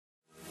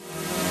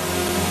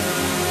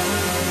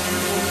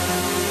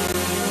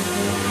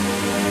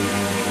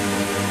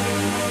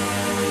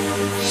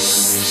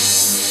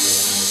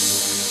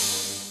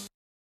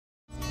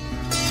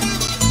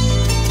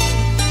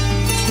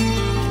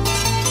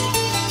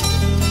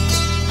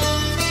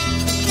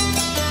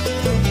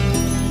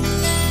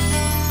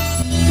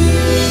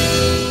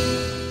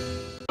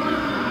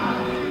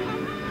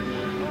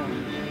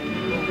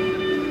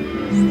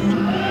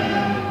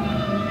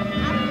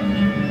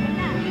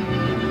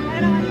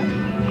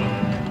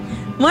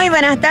Muy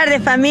buenas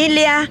tardes,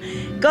 familia.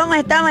 ¿Cómo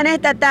estamos en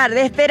esta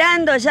tarde?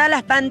 Esperando ya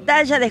las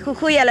pantallas de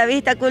Jujuy a la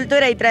Vista,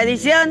 Cultura y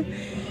Tradición.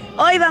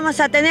 Hoy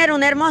vamos a tener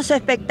un hermoso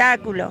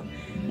espectáculo.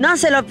 No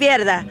se lo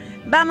pierda.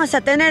 Vamos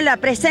a tener la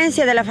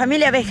presencia de la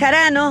familia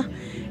Bejarano,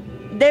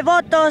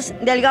 devotos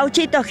del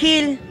Gauchito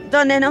Gil,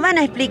 donde nos van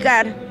a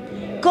explicar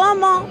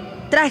cómo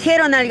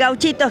trajeron al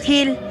Gauchito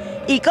Gil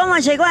y cómo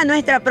llegó a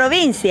nuestra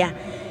provincia.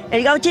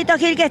 El Gauchito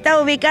Gil, que está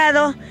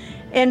ubicado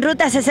en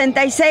Ruta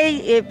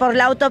 66 por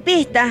la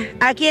autopista,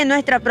 aquí en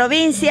nuestra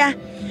provincia,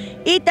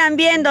 y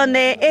también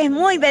donde es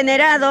muy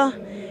venerado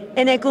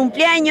en el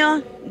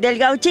cumpleaños del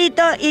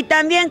Gauchito y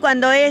también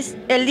cuando es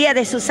el día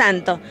de su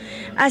santo.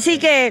 Así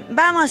que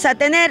vamos a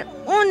tener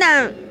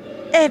una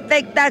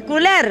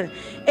espectacular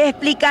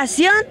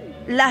explicación,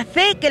 la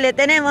fe que le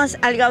tenemos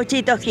al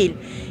Gauchito Gil.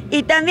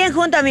 Y también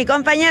junto a mi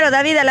compañero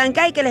David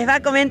Alancay, que les va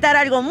a comentar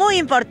algo muy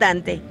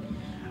importante.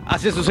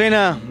 Así es,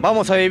 Susana,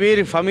 vamos a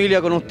vivir, familia,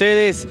 con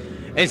ustedes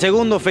el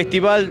segundo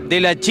festival de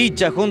la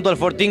chicha junto al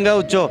Fortín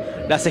Gaucho,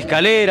 las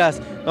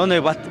escaleras,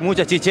 donde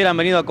muchas chicheras han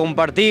venido a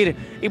compartir,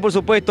 y por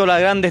supuesto la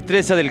gran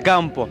destreza del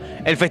campo,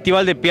 el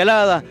Festival de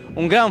Pialada,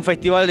 un gran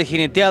festival de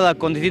jineteada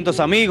con distintos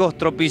amigos,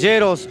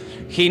 tropilleros,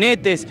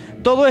 jinetes,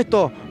 todo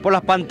esto por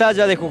las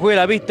pantallas de Jujuy a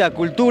la Vista,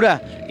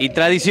 Cultura y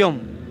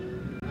Tradición.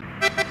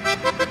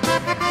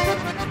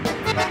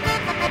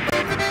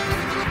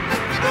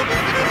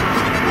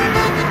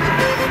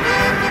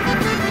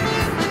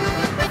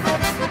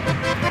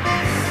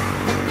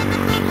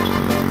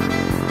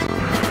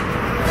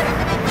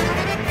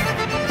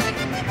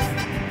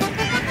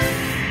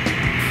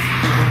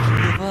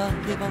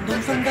 Llevando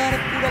un sandar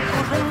pura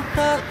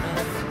correntada,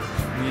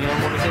 mi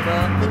amor se va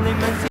en la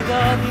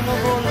inmensidad y no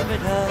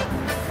volverá.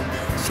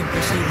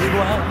 Siempre sigue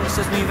igual,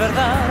 esa es mi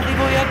verdad y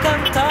voy a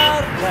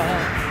cantarla.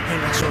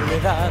 En la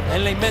soledad,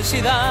 en la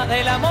inmensidad,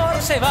 el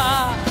amor se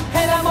va.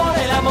 El amor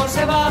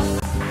se va.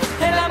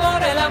 El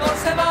amor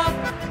se va.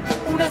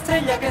 Una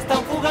estrella que es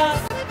tan fugaz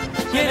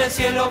y en el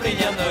cielo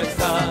brillando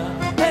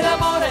está. El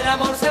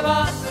amor se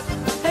va.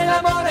 El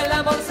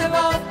amor se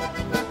va.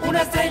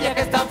 Una estrella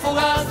que es tan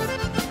fugaz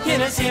y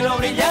en el cielo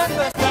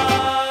brillando está.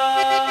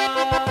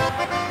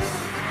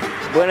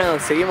 Bueno,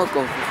 seguimos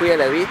con Jujuy a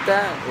la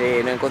Vista.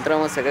 Nos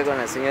encontramos acá con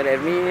la señora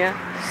Herminia.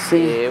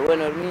 Sí.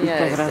 Bueno, Herminia,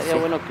 Muchas estaría gracias.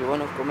 bueno que vos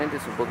nos comentes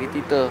un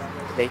poquitito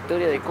la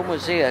historia de cómo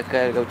llega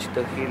acá el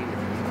Gauchito Gil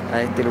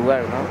a este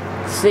lugar,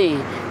 ¿no? Sí,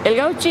 el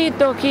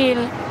Gauchito Gil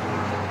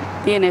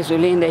tiene su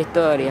linda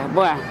historia.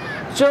 Bueno,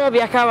 yo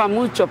viajaba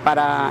mucho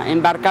para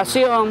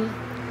embarcación,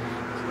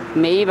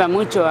 me iba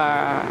mucho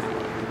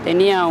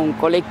tenía un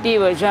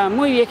colectivo ya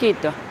muy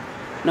viejito,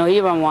 nos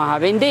íbamos a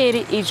vender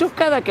y yo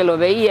cada que lo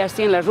veía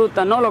así en la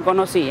ruta no lo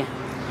conocía.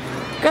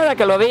 Cada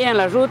que lo veía en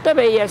la ruta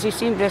veía así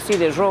siempre así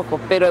de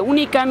rojo, pero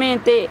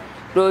únicamente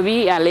lo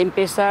vi al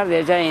empezar de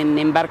allá en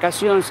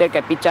embarcación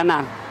cerca de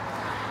Pichanal.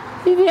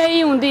 Y de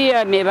ahí un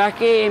día me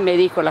bajé, me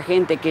dijo la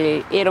gente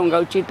que era un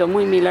gauchito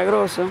muy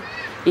milagroso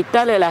y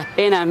tal es las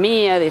penas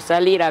mías de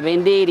salir a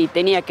vender y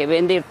tenía que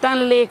vender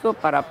tan lejos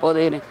para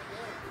poder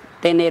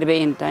tener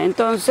venta.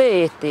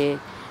 Entonces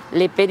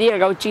le pedí al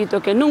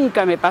gauchito que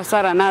nunca me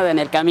pasara nada en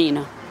el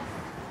camino.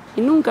 Y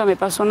nunca me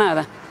pasó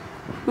nada,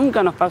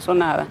 nunca nos pasó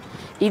nada.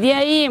 Y de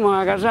ahí hemos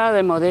agarrado,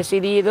 hemos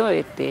decidido,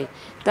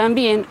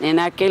 también en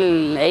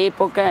aquella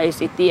época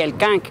existía el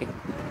canje,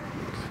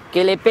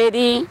 que le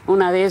pedí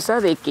una de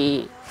esas de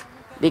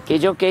que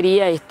yo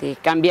quería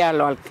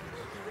cambiarlo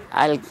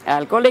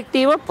al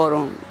colectivo,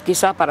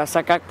 quizás para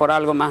sacar por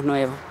algo más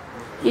nuevo.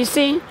 Y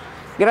sí,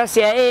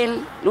 gracias a él,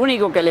 lo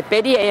único que le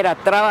pedía era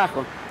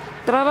trabajo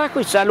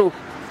y salud.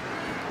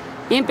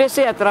 Y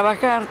empecé a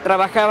trabajar,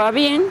 trabajaba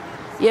bien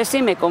y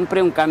así me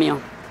compré un camión.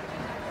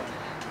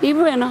 Y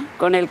bueno,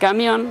 con el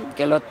camión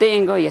que lo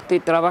tengo y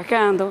estoy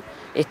trabajando,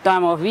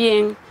 estamos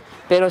bien,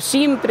 pero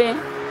siempre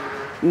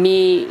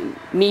mi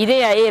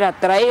idea era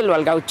traerlo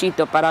al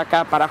gauchito para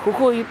acá, para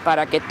Jujuy,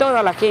 para que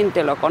toda la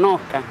gente lo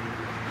conozca.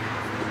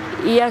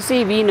 Y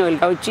así vino el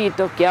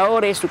gauchito, que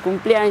ahora es su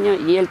cumpleaños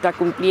y él está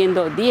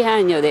cumpliendo 10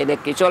 años desde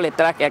que yo le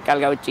traje acá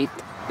al gauchito.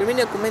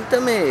 Herminia,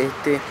 coméntame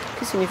qué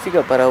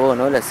significa para vos,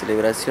 ¿no?, la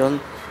celebración,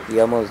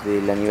 digamos,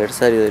 del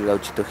aniversario del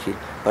Gauchito Gil,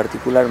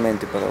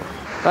 particularmente para vos.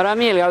 Para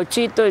mí el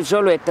gauchito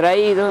yo lo he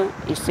traído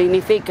y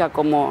significa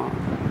como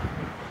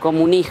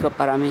un hijo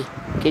para mí.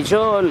 Que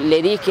yo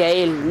le dije a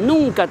él,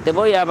 nunca te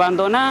voy a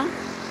abandonar,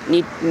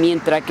 ni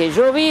mientras que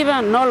yo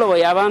viva no lo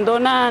voy a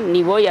abandonar,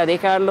 ni voy a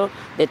dejarlo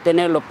de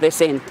tenerlo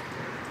presente.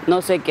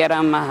 No sé qué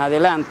harán más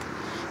adelante,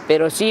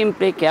 pero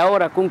siempre que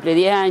ahora cumple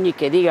 10 años y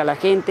que diga a la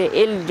gente,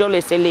 yo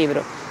le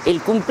celebro el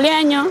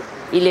cumpleaños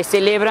y le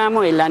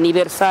celebramos el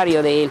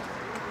aniversario de él.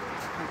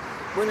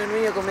 Bueno,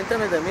 Herminia,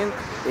 comentame también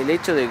el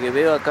hecho de que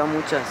veo acá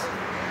muchas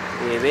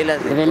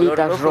velas de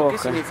velitas color rojo.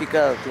 rojas. ¿Qué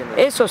significado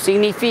tiene? Eso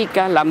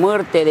significa la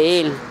muerte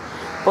de él,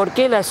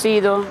 porque él ha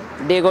sido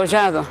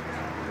degollado,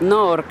 no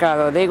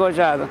ahorcado,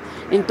 degollado.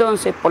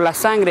 Entonces, por la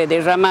sangre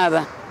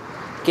derramada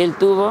que él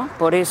tuvo,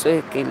 por eso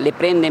es que le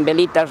prenden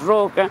velitas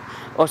rojas,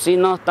 o si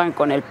no están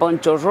con el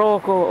poncho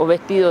rojo o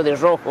vestido de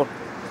rojo.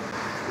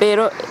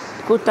 Pero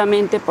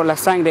justamente por la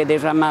sangre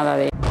derramada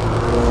de él.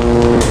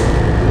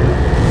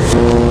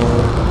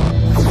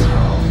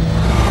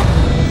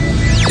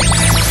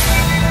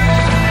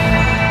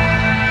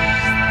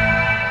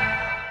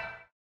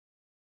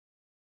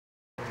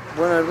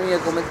 Bueno, Herminia,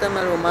 comentame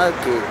algo más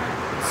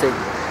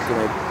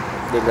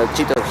del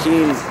Gauchito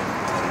Gil,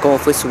 cómo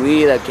fue su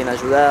vida, quién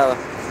ayudaba.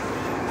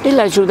 Él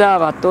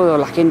ayudaba a toda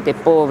la gente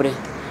pobre,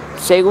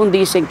 según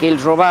dicen que él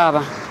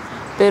robaba,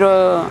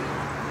 pero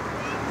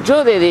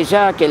yo desde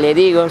ya que le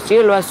digo, si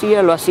él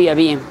lo hacía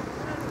bien,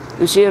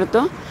 ¿no es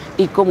cierto?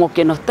 Y como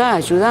que nos está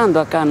ayudando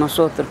acá a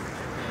nosotros,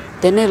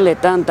 tenerle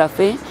tanta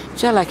fe,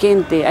 ya la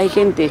gente, hay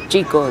gente,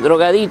 chicos,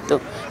 drogaditos,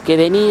 que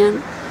venían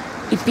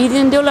y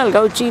pidiéndole al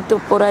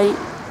gauchito por ahí,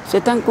 se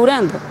están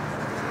curando,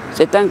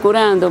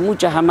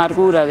 muchas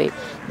amarguras de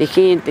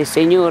gente,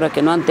 señoras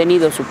que no han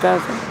tenido su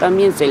casa,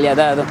 también se le ha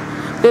dado.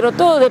 Pero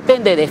todo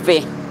depende de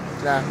fe,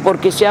 claro.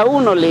 Porque si a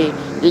uno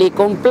le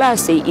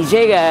complace y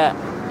llega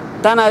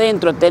tan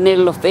adentro a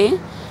tenerlo fe,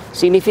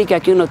 significa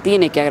que uno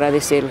tiene que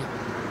agradecerlo.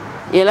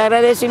 Y el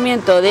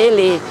agradecimiento de él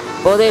es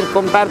poder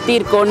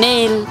compartir con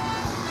él,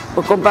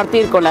 o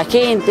compartir con la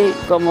gente,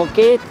 como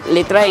que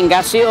le traen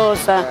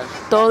gaseosa, claro.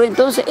 Todo,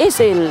 entonces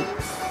esa es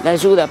la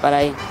ayuda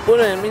para él.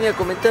 Bueno, Herminia,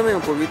 comentame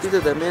un poquitito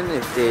también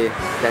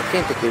la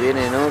gente que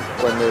viene, ¿no?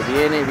 Cuando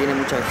viene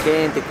mucha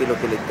gente, qué es lo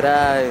que le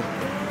trae,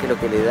 qué es lo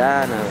que le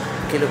dan,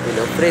 qué es lo que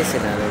le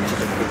ofrecen a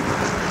Gauchito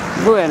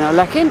Gil. Bueno,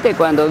 la gente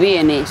cuando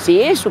viene,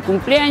 si es su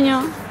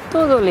cumpleaños,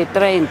 todos le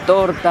traen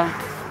torta,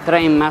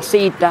 traen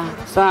masita,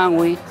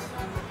 sándwich,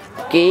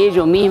 que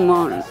ellos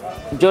mismos,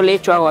 yo le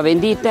echo agua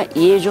bendita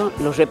y ellos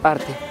los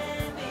reparten,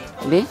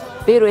 ¿ves?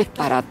 Pero es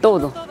para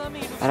todo.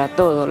 Para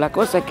todo, la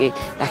cosa es que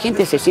la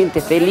gente se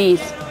siente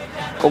feliz,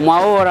 como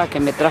ahora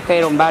que me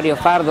trajeron varios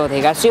fardos de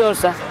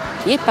gaseosa,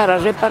 y es para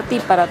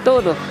repartir para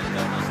todos.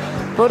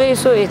 Por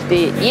eso, y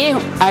es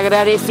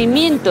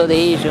agradecimiento de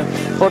ellos,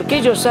 porque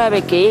ellos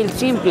saben que él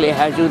siempre les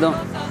ayudó.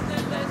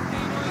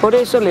 Por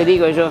eso le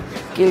digo yo,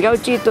 que el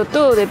gauchito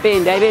todo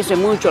depende, hay veces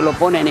muchos lo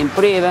ponen en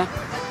prueba,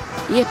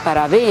 y es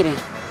para ver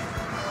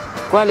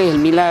cuál es el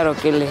milagro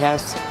que él les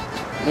hace.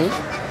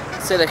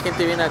 O sea, la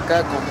gente viene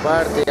acá,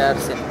 comparte,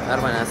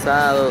 arman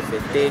asados,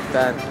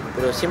 festejan,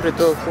 pero siempre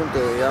todos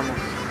juntos, digamos.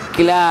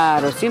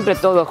 Claro, siempre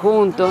todos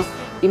juntos,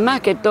 y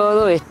más que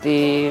todo,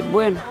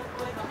 bueno,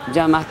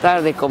 ya más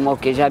tarde como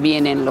que ya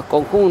vienen los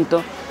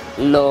conjuntos,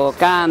 lo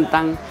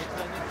cantan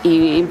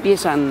y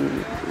empiezan,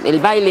 el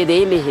baile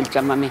de él es el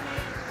chamamé.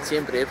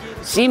 Siempre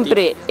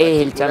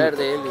es el chamamé.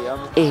 De él,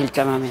 digamos. Es el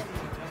chamamé.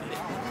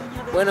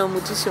 Bueno,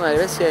 muchísimas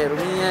gracias,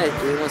 Herminia.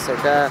 Estuvimos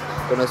acá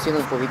conociendo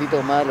un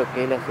poquitito más lo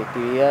que es la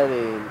festividad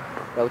del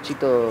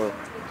Gauchito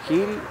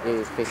Gil,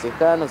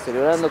 festejando,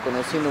 celebrando,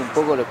 conociendo un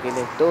poco lo que es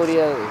la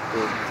historia,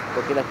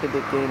 por qué la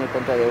gente tiene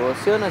tanta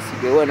devoción. Así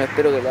que bueno,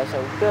 espero que les haya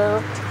gustado.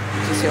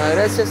 Muchísimas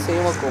gracias.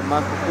 Seguimos con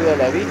más Jujuy a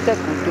la Vista,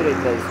 cultura y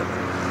tradición.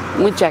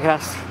 Muchas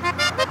gracias.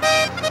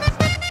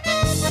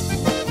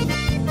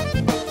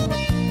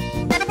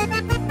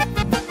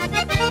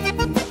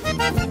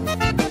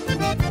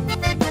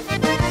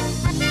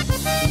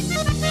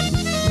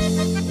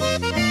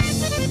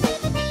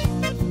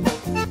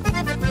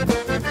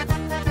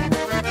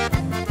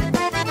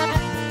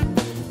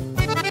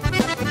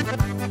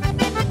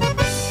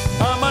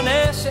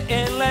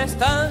 En la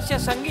estancia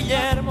San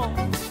Guillermo,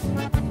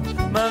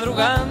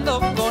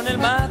 madrugando con el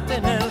mate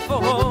en el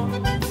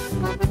fogón,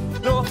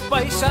 los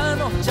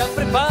paisanos ya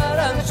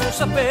preparan sus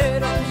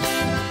aperos,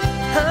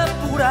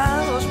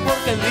 apurados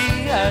porque el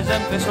día ya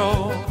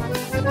empezó.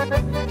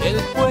 El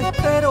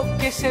puestero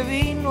que se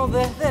vino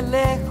desde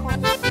lejos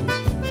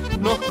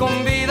nos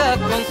convida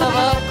con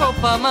tabaco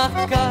pa'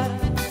 mascar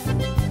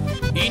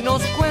y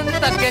nos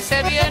cuenta que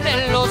se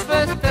vienen los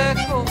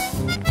festejos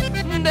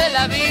de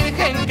la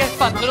Virgen que es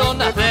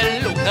patrona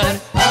del lugar.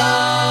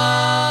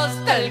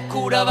 Hasta el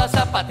cura va a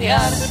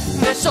zapatear,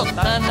 de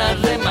sotana a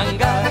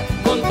remangar,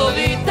 con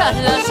toditas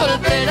las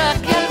solteras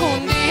que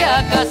algún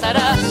día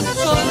casará.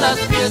 Son las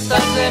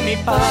fiestas de mi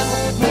pago,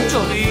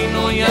 mucho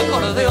vino y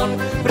acordeón,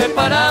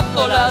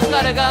 preparando las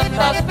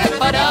gargantas,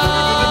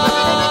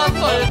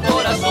 preparando el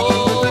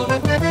corazón.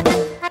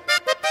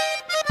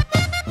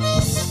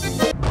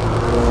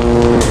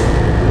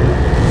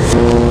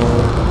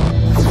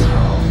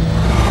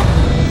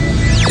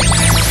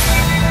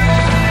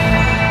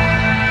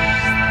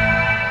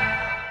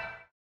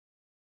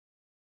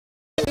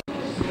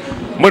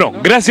 Bueno,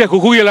 gracias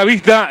Jujuy a la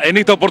Vista. En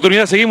esta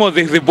oportunidad seguimos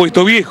desde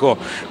Puesto Viejo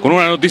con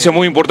una noticia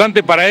muy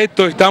importante. Para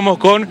esto estamos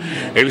con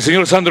el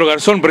señor Sandro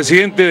Garzón,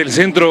 presidente del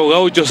Centro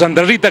Gaucho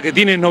Santa Rita, que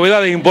tiene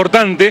novedades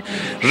importantes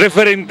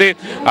referente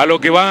a lo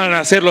que van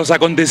a ser los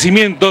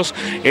acontecimientos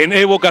en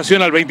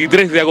evocación al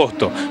 23 de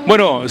agosto.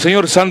 Bueno,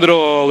 señor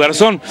Sandro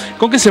Garzón,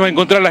 ¿con qué se va a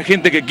encontrar la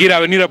gente que quiera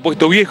venir a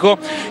Puesto Viejo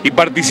y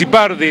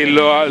participar de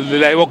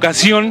la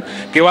evocación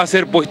que va a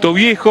ser Puesto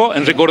Viejo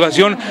en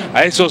recordación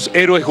a esos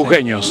héroes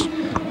jujeños?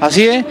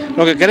 Así es,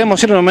 lo que queremos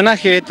hacer un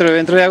homenaje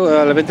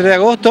al 23 de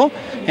agosto,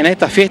 en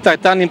esta fiesta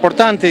tan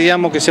importante,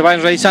 digamos, que se va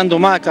realizando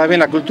más cada vez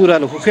la cultura de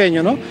los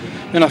jujeños, ¿no?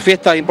 Es una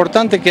fiesta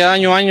importante que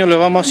año a año lo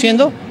vamos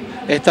haciendo,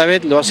 esta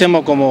vez lo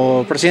hacemos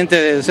como presidente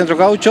del Centro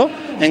Gaucho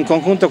en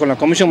conjunto con la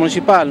Comisión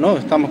Municipal, ¿no?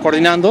 Estamos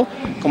coordinando,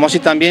 como así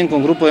también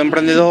con Grupo de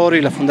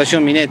Emprendedores y la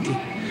Fundación Minetti.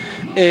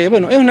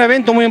 Bueno, es un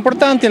evento muy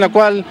importante en el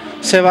cual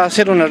se va a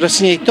hacer una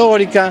reseña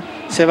histórica,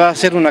 se va a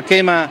hacer una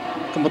quema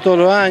como todos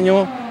los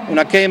años,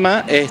 una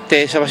quema,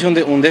 se va a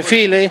hacer un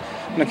desfile,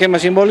 una quema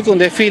simbólica, un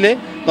desfile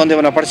donde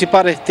van a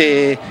participar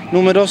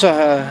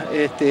numerosas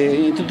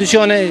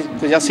instituciones,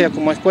 ya sea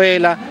como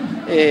escuela,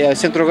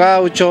 Centro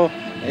Gaucho,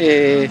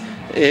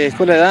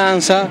 escuela de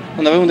danza,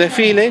 donde va a haber un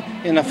desfile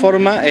en una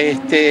forma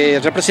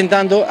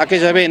representando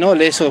aquella vez, ¿no?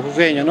 El eso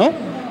jujeño,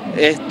 ¿no?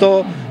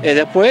 Esto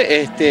después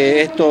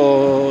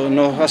esto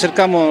nos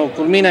acercamos,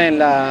 culmina en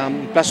la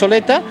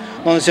plazoleta,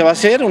 donde se va a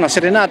hacer una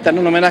serenata,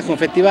 ¿no? Un homenaje a un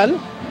festival,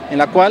 en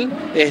la cual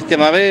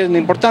va a haber un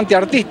importante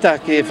artista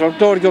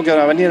folclórico que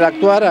va a venir a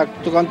actuar, a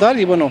cantar,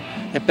 y bueno,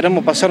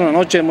 esperamos pasar una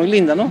noche muy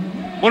linda, ¿no?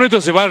 Bueno,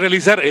 esto se va a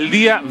realizar el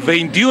día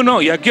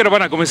 21, ¿y a qué hora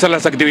van a comenzar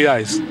las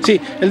actividades?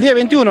 Sí, el día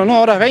 21,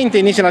 ¿no? Horas 20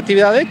 inician las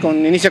actividades,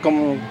 inicia,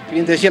 como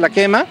bien te decía, la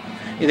quema,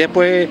 y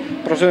después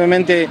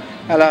posiblemente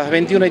a las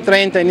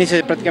 21:30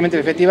 inicia prácticamente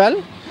el festival,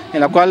 en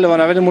la cual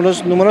van a haber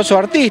numerosos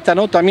artistas,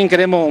 ¿no? También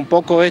queremos un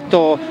poco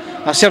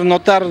hacer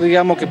notar,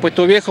 digamos, que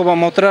Puesto Viejo va a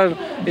mostrar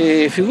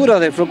figuras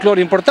del folclore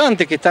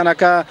importantes que están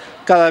acá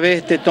cada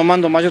vez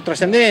tomando mayor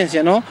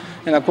trascendencia, ¿no?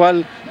 En la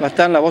cual va a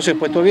estar la voz de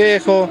Puesto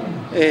Viejo,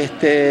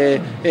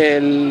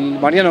 el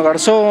Mariano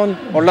Garzón,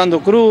 Orlando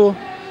Cruz,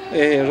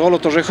 Rolo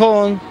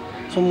Torrejón.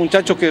 Son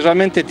muchachos que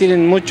realmente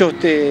tienen mucho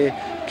que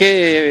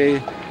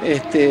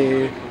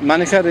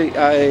manejar,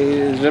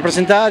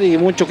 representar, y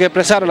mucho que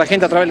expresar a la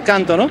gente a través del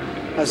canto,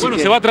 ¿no? Así bueno,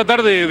 que... se va a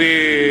tratar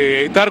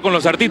de estar con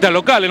los artistas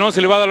locales, ¿no? Se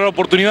les va a dar la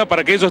oportunidad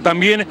para que ellos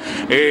también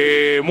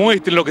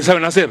muestren lo que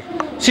saben hacer.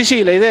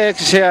 Sí, la idea es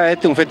que sea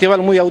un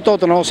festival muy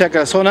autóctono, o sea que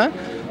la zona,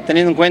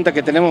 teniendo en cuenta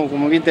que tenemos,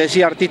 como bien te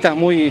decía, artistas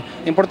muy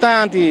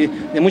importantes y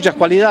de muchas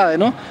cualidades,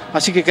 ¿no?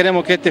 Así que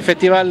queremos que este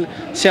festival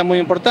sea muy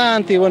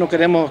importante, y bueno,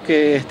 queremos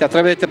que a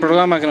través de este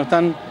programa que nos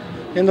están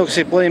viendo, que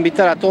se puede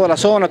invitar a toda la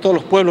zona, a todos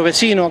los pueblos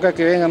vecinos acá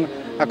que vengan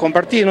a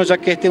compartir, ¿no? Ya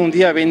que este es un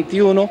día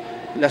 21,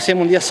 le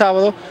hacemos un día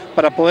sábado,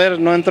 para poder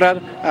no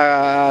entrar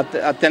a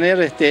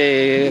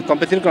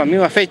competir con la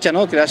misma fecha,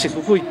 ¿no? Que le hace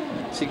Jujuy.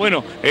 Así que...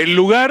 Bueno, el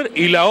lugar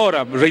y la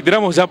hora,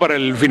 reiteramos ya para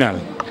el final.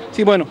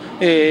 Sí, bueno,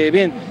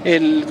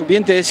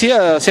 bien te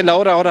decía, hacer la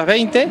hora a horas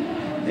 20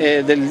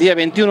 del día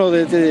 21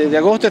 de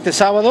agosto, este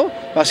sábado,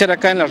 va a ser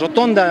acá en la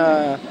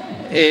rotonda,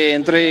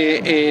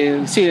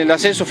 el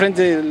acceso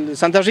frente al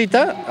Santa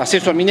Rita,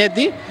 acceso al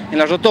Minetti, en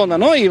la rotonda,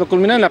 ¿no? Y va a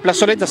culminar en la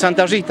plazoleta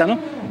Santa Rita, ¿no?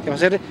 Que va a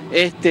ser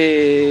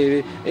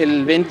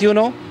el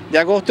 21 de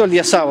agosto, el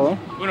día sábado.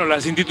 Bueno,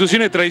 las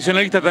instituciones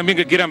tradicionalistas también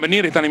que quieran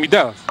venir están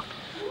invitadas.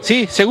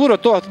 Sí, seguro,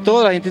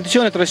 todas las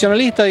instituciones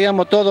tradicionalistas,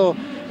 digamos, todo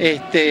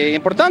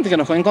importante que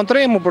nos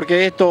encontremos,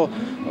 porque esto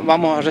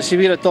vamos a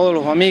recibir a todos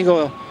los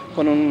amigos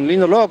con un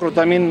lindo logro,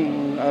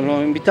 también a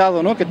los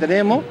invitados, ¿no? Que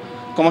tenemos.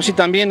 Como así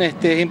también es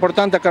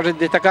importante acá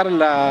destacar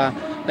la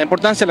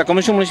importancia de la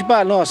Comisión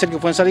Municipal, ¿no? Hacer que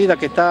Fuensalida,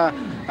 que está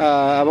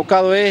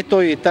abocado a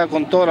esto y está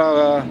con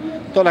todas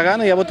las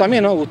ganas, y a vos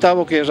también, ¿no,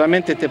 Gustavo? Que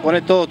realmente te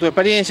pones toda tu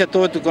experiencia,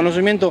 todo tu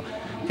conocimiento,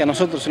 que a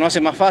nosotros se nos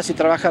hace más fácil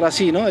trabajar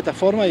así, ¿no? De esta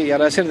forma, y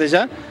agradecer de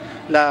ya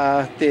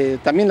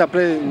también la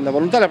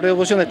voluntad, la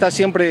predisposición de estar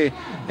siempre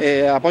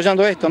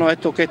apoyando esto, ¿no?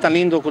 Esto que es tan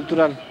lindo,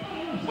 cultural.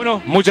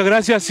 Bueno, muchas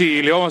gracias,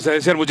 y le vamos a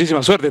desear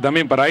muchísima suerte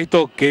también para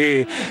esto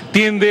que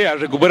tiende a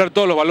recuperar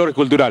todos los valores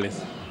culturales.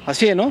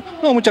 Así es, ¿no?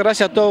 Muchas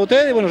gracias a todos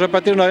ustedes. Bueno,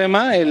 repartir una vez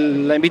más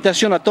la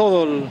invitación a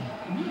toda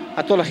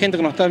la gente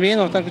que nos está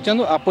viendo, nos está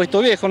escuchando, a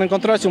Puesto Viejo, no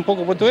encontrarse un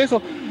poco Puesto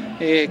Viejo.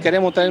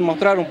 Queremos también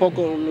mostrar un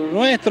poco lo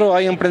nuestro.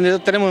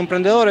 Tenemos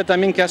emprendedores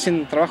también que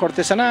hacen trabajo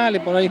artesanal, y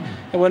por ahí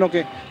es bueno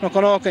que nos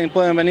conozcan y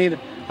puedan venir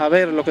a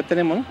ver lo que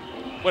tenemos, ¿no?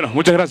 Bueno,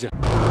 muchas gracias.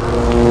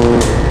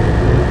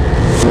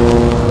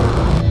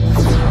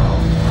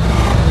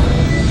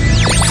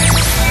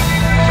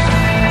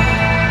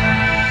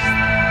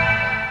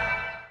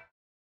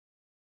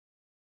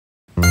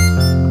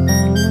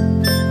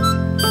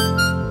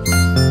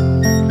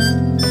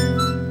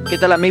 ¿Qué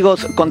tal,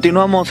 amigos?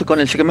 Continuamos con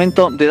el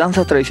segmento de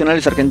danzas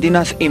tradicionales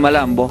argentinas y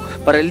malambo.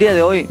 Para el día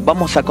de hoy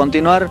vamos a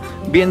continuar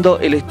viendo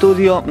el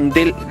estudio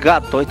del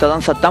gato, esta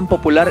danza tan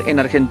popular en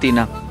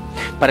Argentina.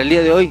 Para el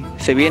día de hoy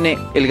se viene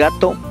el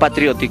gato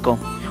patriótico,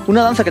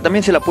 una danza que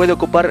también se la puede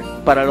ocupar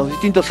para los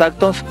distintos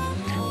actos,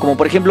 como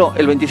por ejemplo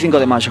el 25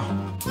 de mayo.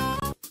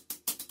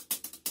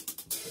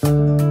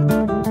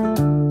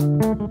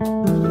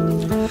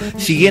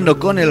 Siguiendo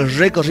con el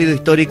recorrido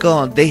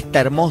histórico de esta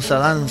hermosa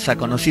danza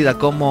conocida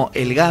como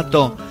el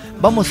gato,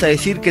 vamos a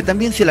decir que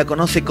también se la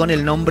conoce con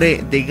el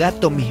nombre de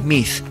gato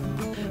mismis,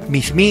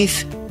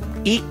 mismis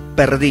y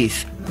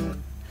perdiz.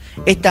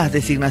 Estas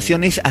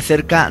designaciones,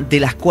 acerca de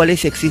las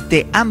cuales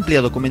existe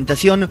amplia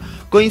documentación,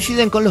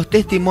 coinciden con los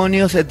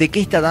testimonios de que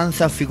esta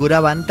danza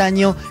figuraba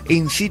antaño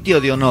en sitio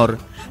de honor,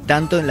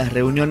 tanto en las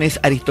reuniones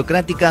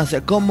aristocráticas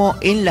como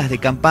en las de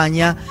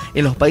campaña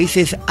en los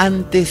países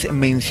antes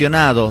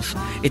mencionados.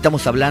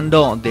 Estamos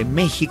hablando de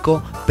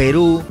México,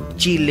 Perú,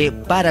 Chile,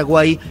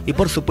 Paraguay y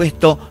por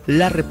supuesto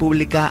la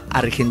República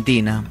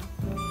Argentina.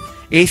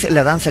 Es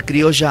la danza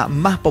criolla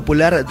más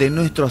popular de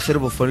nuestro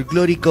acervo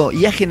folclórico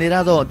y ha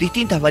generado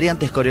distintas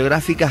variantes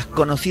coreográficas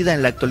conocidas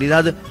en la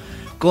actualidad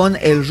con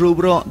el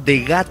rubro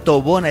de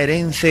gato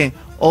bonaerense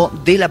o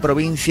de la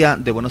provincia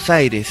de Buenos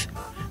Aires.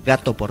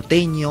 Gato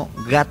porteño,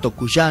 gato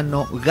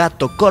cuyano,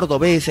 gato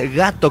cordobés,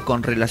 gato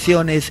con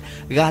relaciones,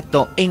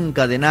 gato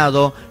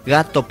encadenado,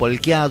 gato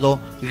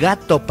polqueado,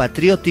 gato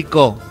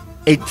patriótico,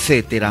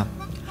 etc.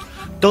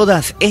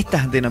 Todas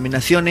estas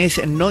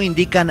denominaciones no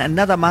indican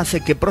nada más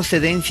que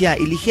procedencia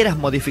y ligeras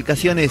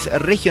modificaciones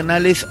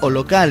regionales o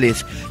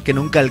locales que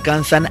nunca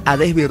alcanzan a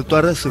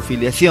desvirtuar su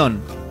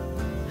filiación.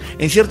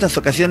 En ciertas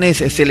ocasiones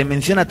se le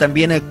menciona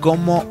también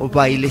como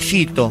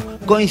bailecito,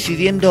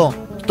 coincidiendo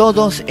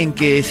todos en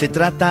que se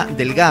trata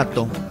del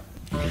gato.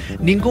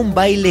 Ningún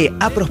baile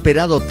ha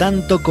prosperado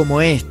tanto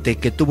como este,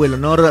 que tuvo el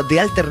honor de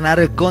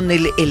alternar con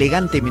el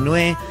elegante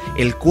minué,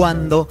 el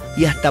cuando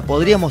y hasta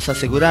podríamos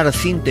asegurar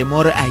sin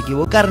temor a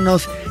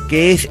equivocarnos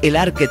que es el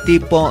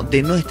arquetipo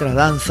de nuestras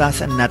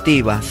danzas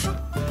nativas.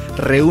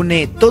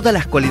 Reúne todas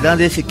las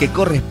cualidades que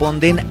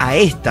corresponden a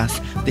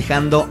estas,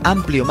 dejando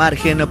amplio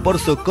margen por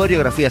su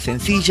coreografía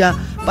sencilla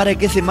para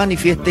que se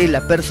manifieste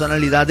la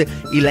personalidad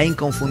y la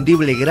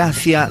inconfundible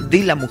gracia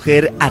de la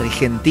mujer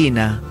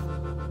argentina.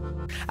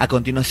 A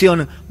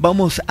continuación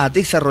vamos a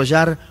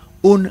desarrollar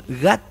un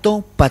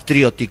gato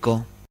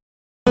patriótico.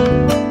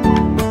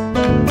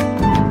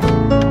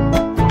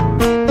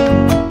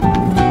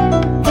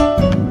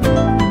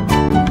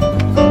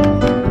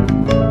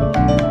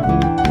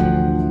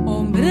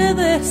 Hombre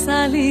de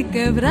sal y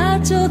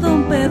quebracho,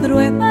 don Pedro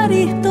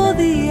Evaristo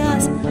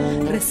Díaz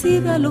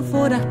recibe a los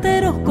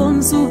forasteros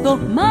con sus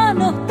dos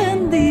manos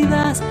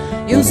tendidas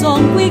y un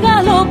son muy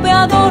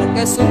galopeador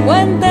que supo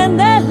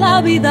entender la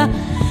vida.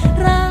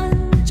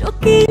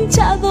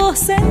 Quinchados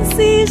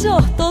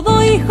sencillos,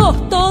 todo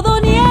hijos,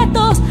 todo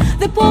nietos,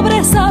 de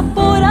pobreza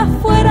por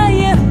afuera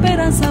y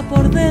esperanza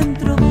por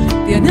dentro.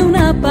 Tiene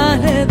una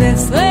pared de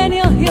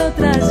sueños y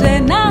otra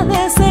llena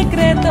de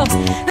secretos.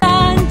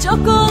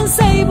 Rancho con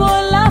ceibo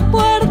en la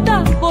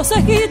puerta,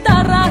 voces,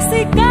 guitarras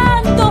y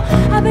canto,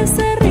 a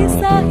veces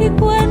risas y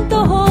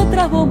cuentos,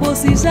 otras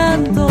bombos y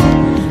llanto.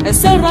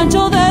 Es el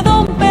rancho de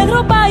don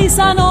Pedro,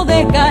 paisano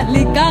de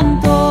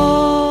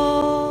Calicanto.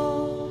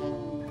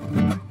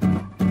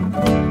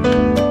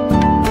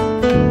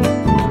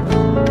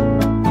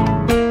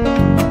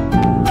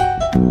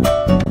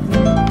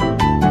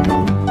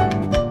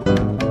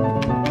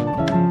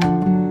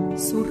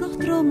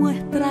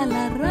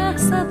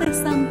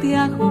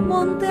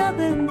 Monte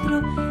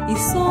adentro y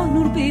son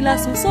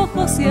urpilas sus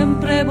ojos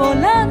siempre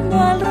volando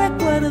al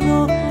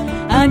recuerdo.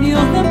 Años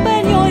de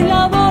empeño y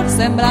labor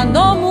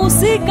sembrando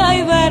música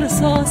y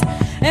versos.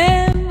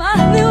 En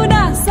más de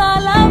una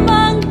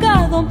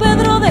Salamanca don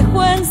Pedro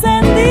dejó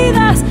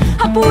encendidas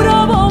a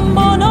puro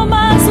bombo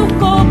nomás sus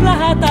coplas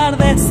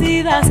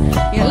atardecidas.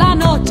 Y en la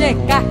noche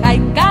caja y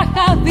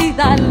caja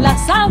vida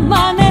las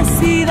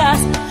amanecidas.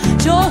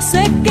 Yo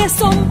sé que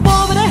son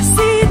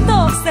pobrecitos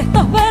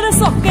estos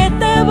versos que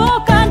te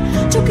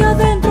evocan, choque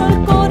adentro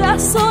el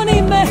corazón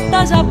y me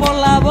estalla por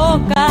la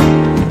boca.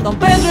 Don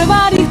Pedro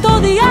Evaristo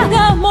Díaz, de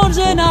amor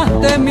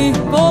llenaste mis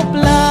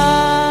coplas.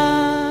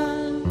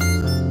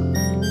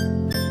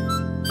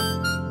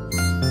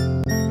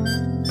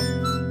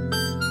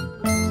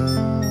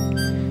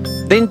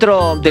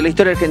 Dentro de la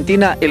historia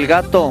argentina, el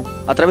gato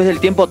a través del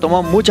tiempo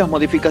tomó muchas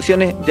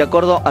modificaciones de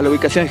acuerdo a la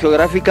ubicación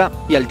geográfica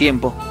y al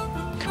tiempo.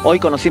 Hoy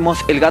conocimos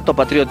el gato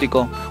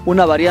patriótico,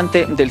 una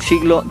variante del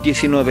siglo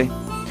XIX.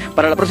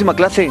 Para la próxima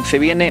clase se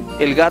viene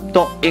el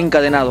gato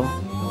encadenado.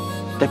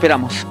 Te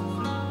esperamos.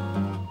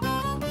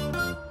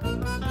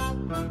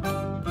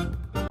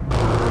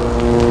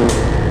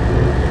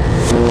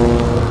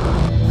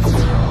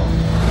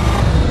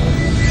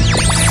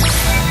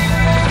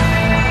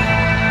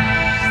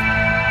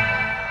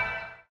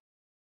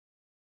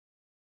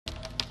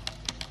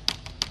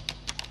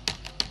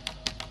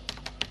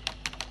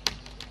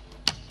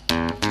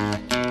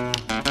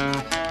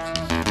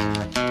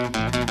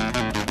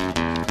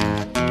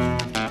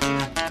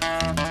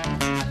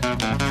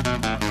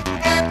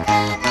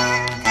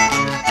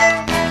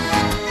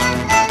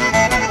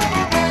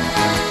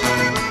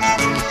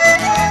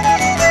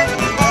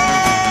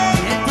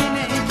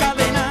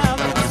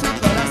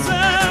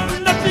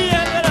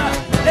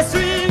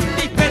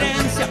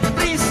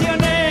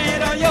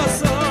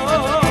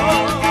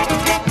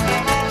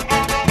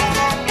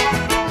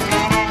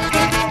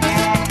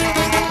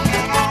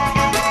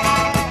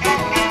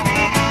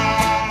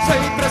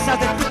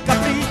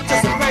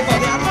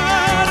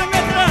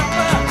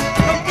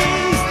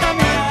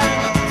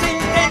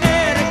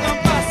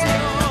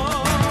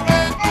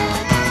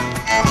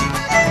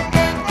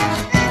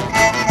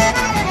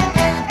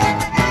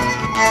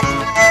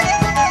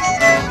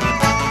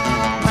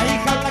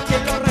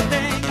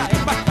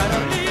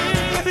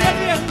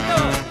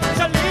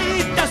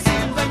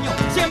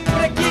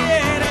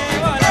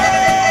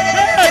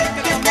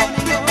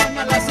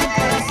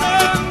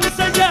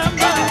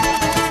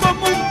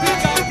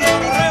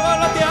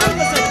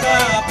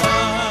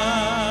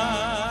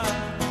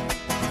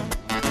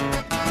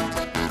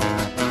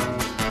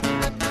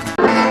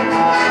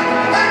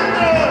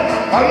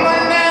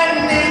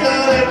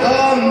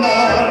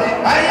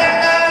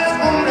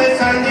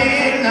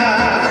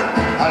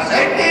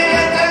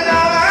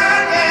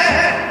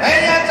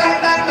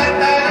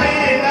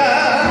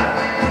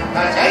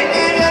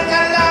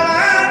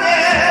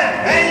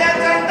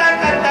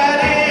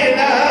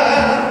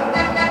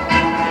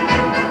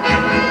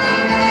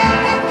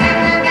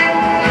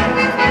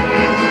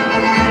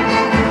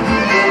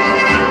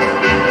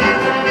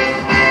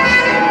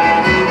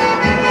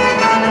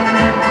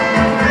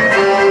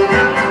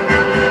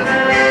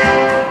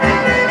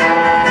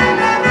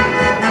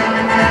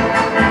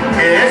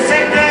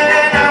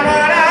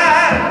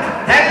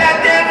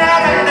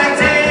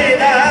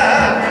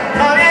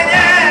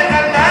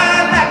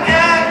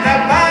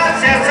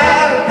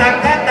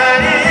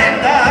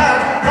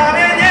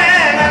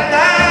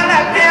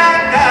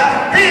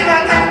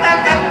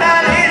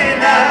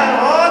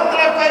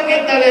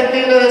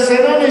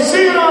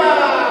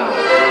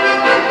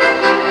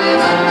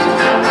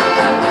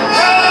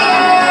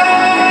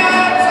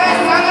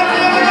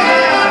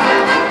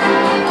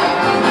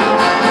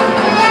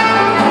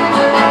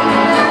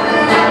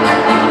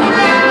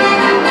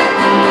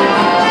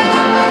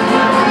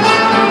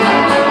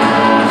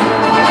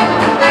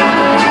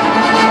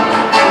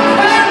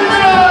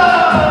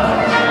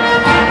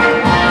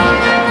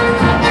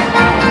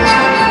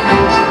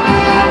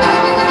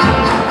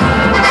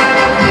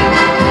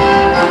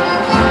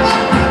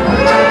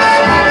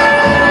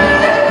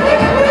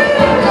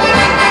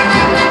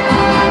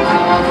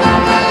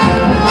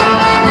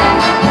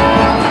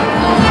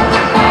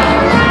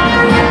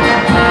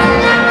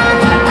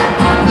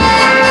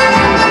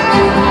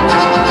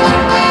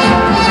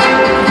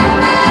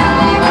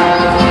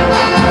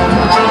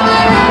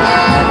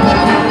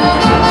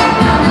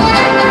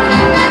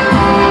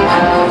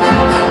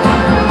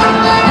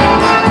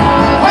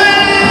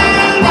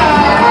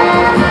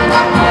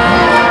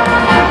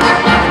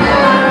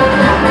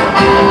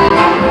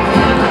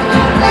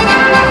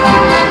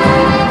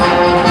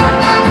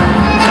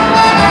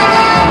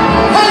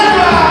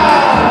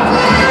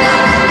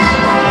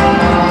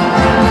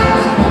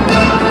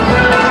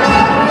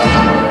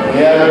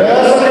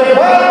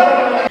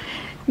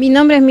 Mi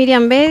nombre es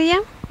Miriam Bedia.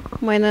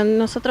 Bueno,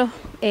 nosotros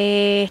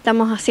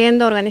estamos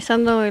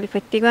organizando el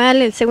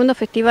festival, el segundo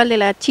festival de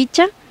la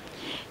chicha,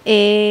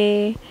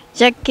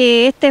 ya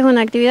que esta es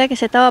una actividad que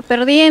se estaba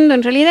perdiendo.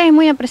 En realidad es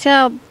muy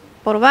apreciada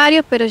por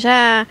varios, pero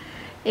ya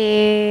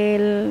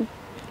el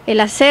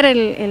hacer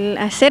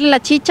la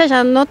chicha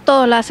ya no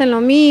todos la hacen lo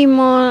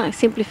mismo,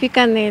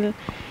 simplifican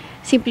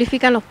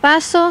los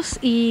pasos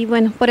y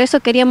bueno, por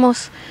eso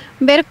queríamos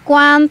ver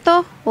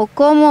cuánto o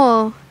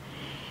cómo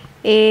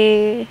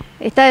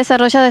está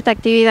desarrollada esta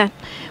actividad.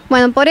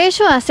 Bueno, por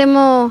ello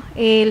hacemos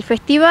el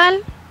festival.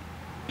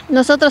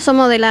 Nosotros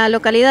somos de la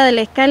localidad de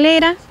La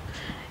Escalera,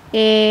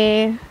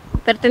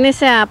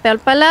 pertenece a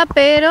Pealpalá,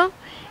 pero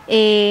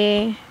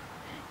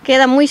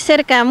queda muy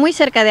cerca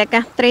de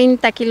acá,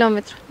 30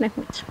 kilómetros, no es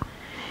mucho.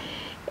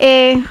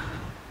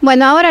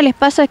 Bueno, ahora les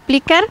paso a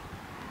explicar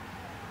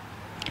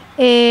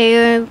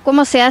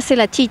cómo se hace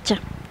la chicha.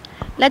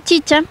 La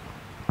chicha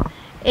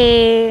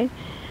se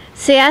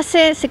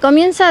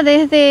comienza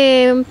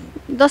desde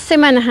 2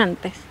 semanas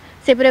antes.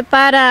 Se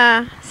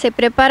prepara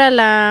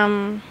la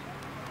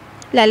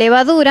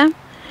levadura,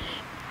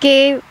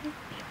 que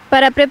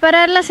para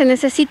prepararla se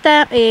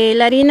necesita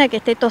la harina que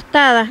esté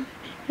tostada.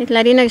 La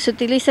harina que se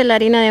utiliza es la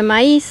harina de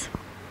maíz,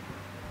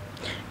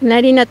 la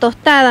harina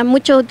tostada.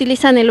 Muchos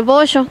utilizan el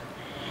bollo.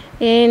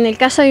 En el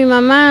caso de mi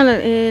mamá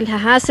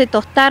las hace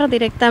tostar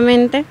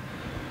directamente,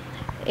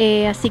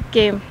 así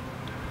que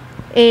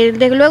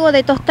luego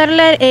de tostar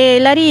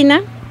la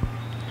harina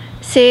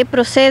se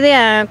procede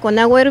con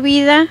agua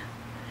hervida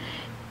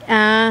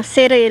a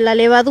hacer la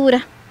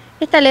levadura.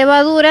 Esta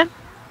levadura,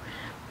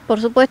 por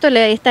supuesto,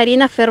 esta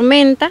harina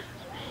fermenta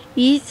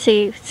y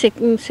se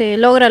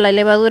logra la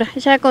levadura.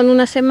 Ya con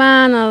una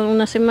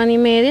semana y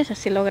media ya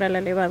se logra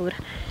la levadura.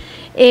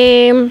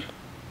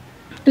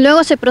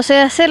 Luego se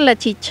procede a hacer la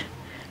chicha.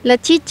 La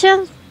chicha,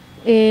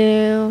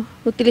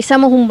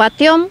 utilizamos un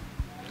batión.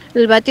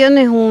 El batión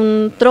es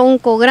un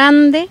tronco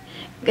grande,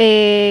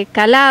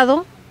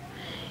 calado,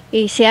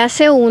 y se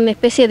hace una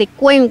especie de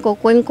cuenco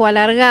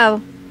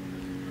alargado.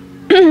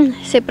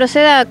 Se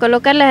procede a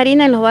colocar la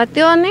harina en los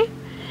bationes,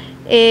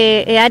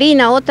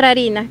 otra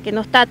harina que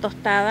no está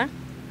tostada.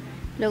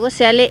 Luego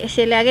se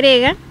le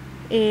agrega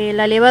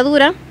la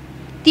levadura,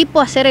 tipo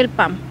hacer el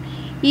pan,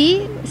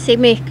 y se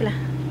mezcla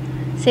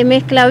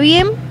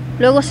bien.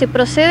 Luego se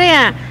procede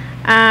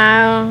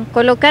a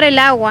colocar el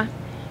agua.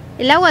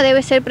 El agua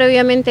debe ser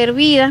previamente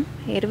hervida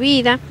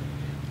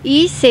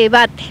y se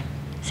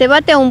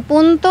bate a un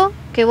punto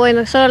que,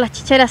 bueno, solo las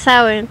chicheras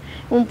saben,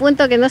 un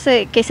punto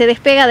que se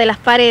despega de las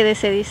paredes,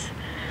 se dice.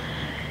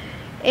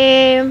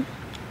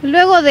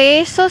 Luego de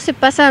eso se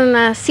pasan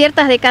a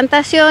ciertas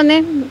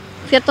decantaciones,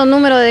 cierto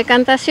número de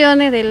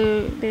decantaciones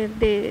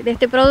de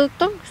este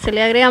producto, se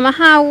le agrega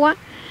más agua,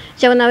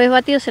 ya una vez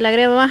batido se le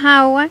agrega más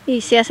agua y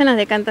se hacen las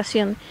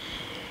decantaciones.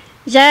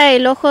 Ya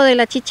el ojo de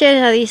la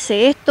chichera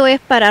dice, esto es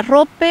para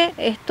rope,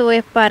 esto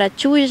es para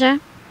chulla,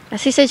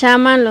 así se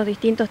llaman los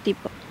distintos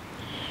tipos.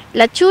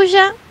 La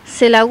chulla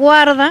se la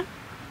guarda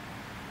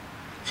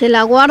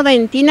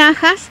en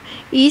tinajas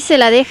y se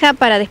la deja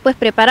para después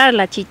preparar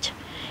la chicha.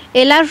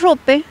 El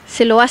arrope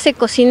se lo hace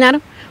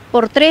cocinar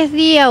por 3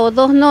 días o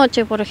 2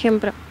 noches, por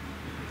ejemplo.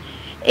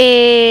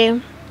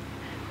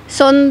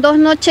 Son 2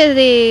 noches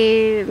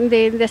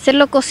de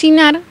hacerlo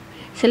cocinar,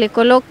 se le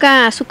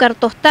coloca azúcar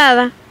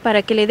tostada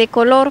para que le dé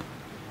color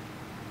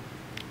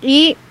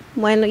y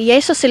bueno, y a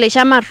eso se le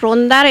llama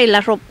rondar el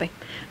arrope.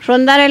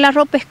 Rondar el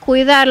arrope es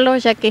cuidarlo,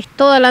 ya que es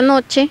toda la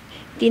noche,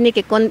 tiene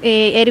que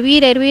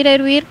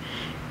hervir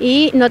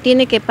y no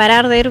tiene que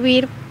parar de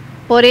hervir,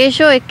 por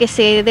ello es que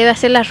se debe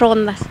hacer las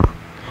rondas.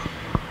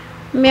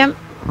 Bien.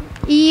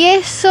 Y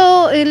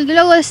eso,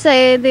 luego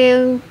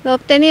de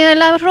obtenido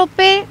el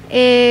arrope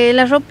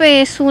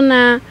es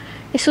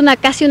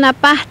casi una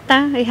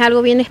pasta, es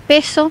algo bien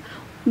espeso,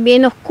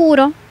 bien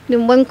oscuro, de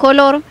un buen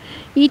color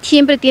y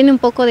siempre tiene un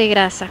poco de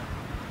grasa.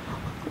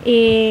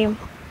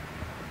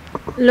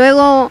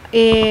 Luego,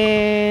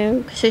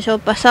 qué sé yo,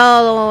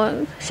 pasado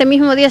ese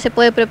mismo día se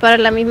puede preparar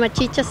la misma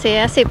chicha, se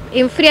hace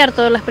enfriar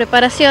todas las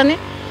preparaciones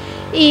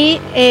y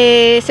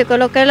se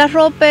coloca la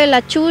ropa,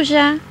 la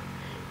chulla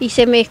y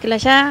se mezcla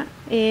ya.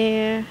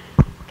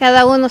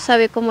 Cada uno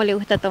sabe cómo le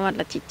gusta tomar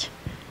la chicha.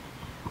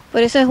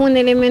 Por eso es un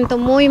elemento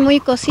muy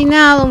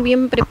cocinado,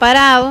 bien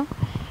preparado,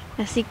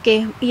 así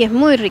que y es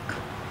muy rico.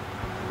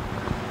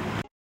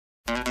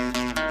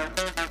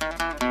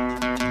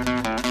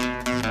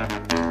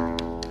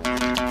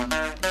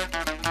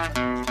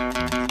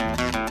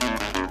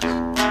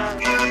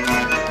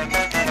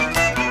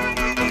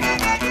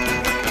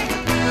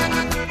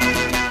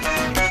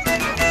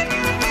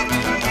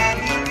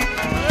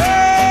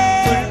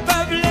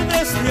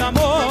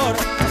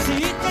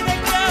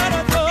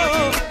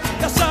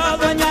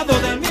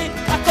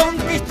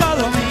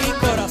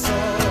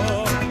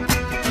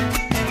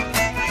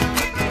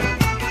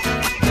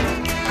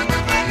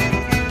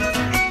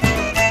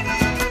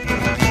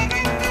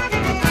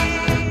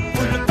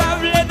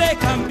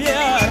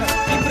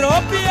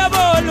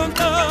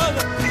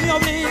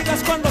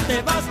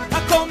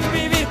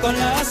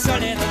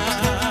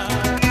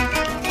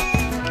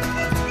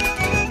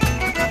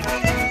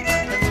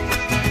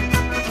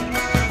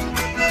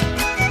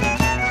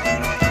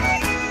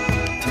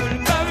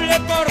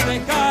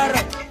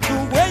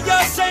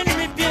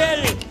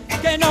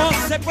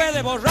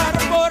 Puede borrar,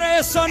 por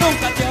eso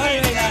nunca te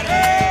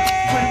olvidaré.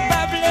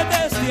 Culpable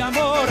de este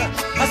amor,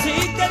 así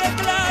te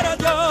declaro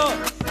yo.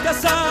 Te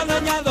has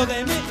adueñado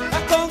de mí,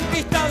 has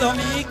conquistado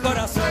mi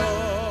corazón.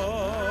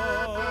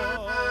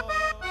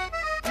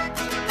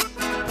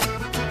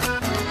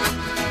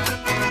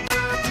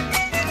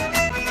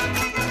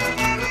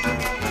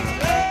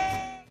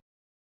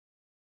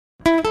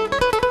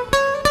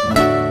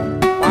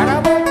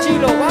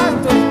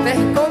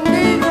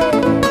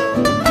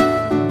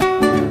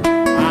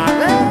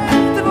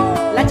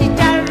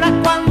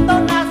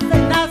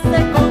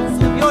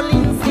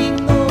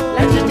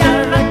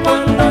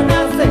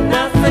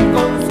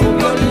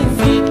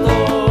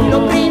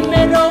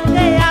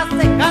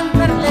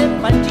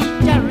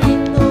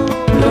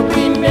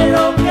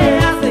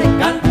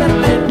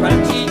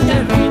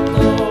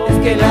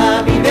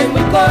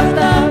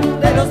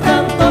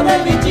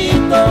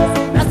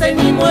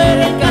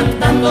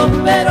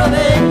 Pero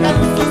dejan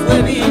sus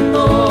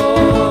huevitos.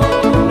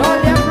 No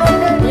le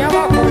aflojen ni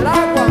abajo el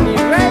agua, mi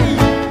rey.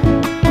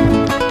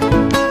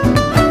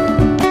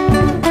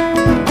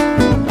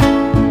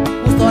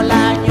 Justo al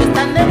año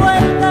están de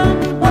vuelta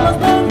por los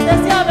montes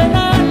y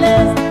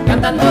avenales,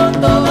 cantando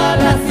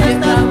todas las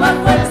fiestas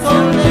bajo el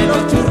sol de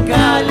los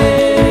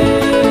churcales.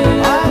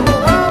 Vamos,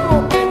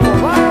 vamos, que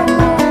nos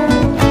vamos.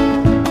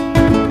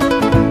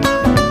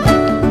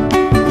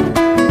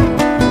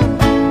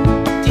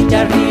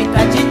 Chicharrita,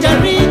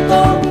 chicharrito,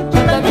 yo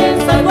también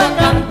salgo a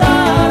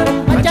cantar,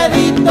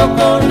 machadito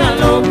con la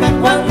loca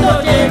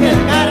cuando llegue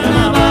el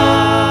carnaval.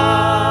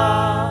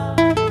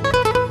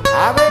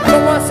 A ver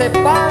cómo hace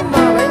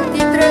Palma,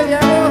 23 de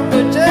agosto,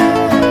 che.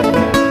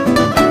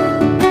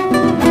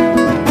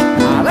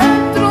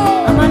 Adentro.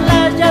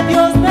 Amalaya,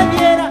 Dios me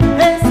diera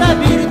esa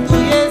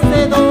virtud y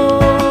ese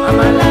don.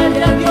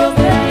 Amalaya, Dios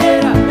me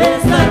diera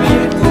esa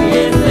virtud y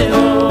ese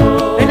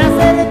don. De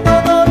nacer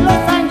todos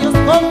los años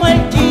como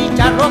el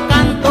chicharro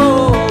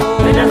cantó.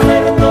 De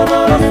nacer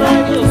todos los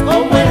años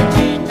como el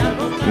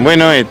chicharro cantó.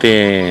 Bueno,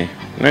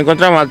 nos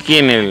encontramos aquí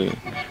en el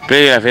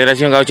predio de la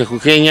Federación Gaucha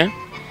Jujeña.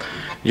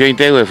 Yo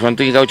integro el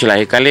Frontín Gaucho Las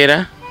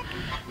Escaleras.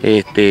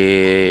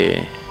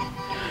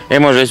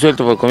 Hemos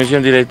resuelto por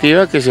comisión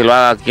directiva que se lo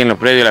haga aquí en los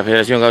predios de la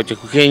Federación Gaucha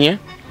Jujeña,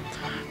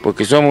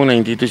 porque somos una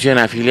institución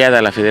afiliada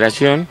a la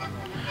Federación,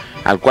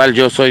 al cual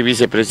yo soy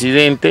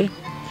vicepresidente,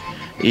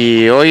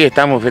 y hoy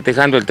estamos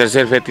festejando el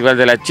tercer Festival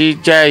de la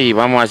Chicha y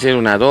vamos a hacer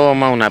una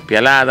doma, una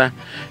pialada.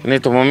 En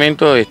estos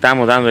momentos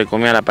estamos dando de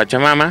comer a la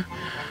Pachamama,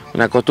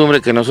 una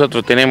costumbre que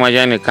nosotros tenemos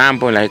allá en el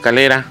campo, en Las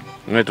Escaleras,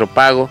 nuestro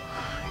pago,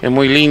 es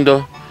muy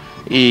lindo.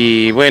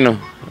 Y bueno,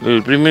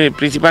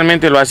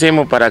 principalmente lo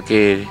hacemos para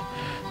que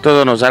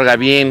todo nos salga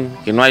bien,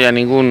 que no haya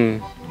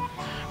ningún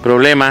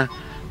problema.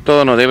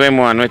 Todos nos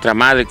debemos a nuestra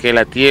madre, que es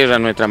la tierra,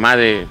 nuestra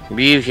madre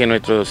virgen,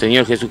 nuestro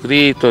Señor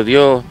Jesucristo,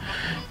 Dios.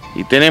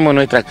 Y tenemos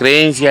nuestras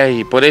creencias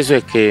y por eso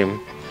es que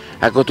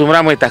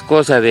acostumbramos estas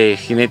cosas de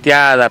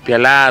jineteada,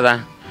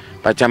 pialada,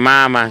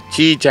 pachamama,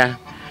 chicha,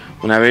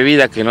 una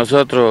bebida que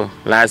nosotros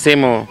la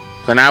hacemos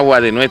con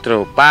agua de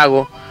nuestro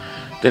pago.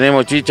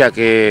 Tenemos chicha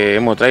que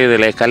hemos traído de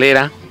La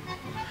Escalera,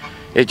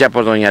 hecha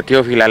por doña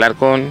Teófila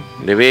Alarcón,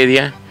 de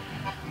Bedia,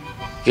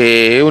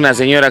 que es una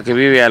señora que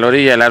vive a la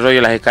orilla del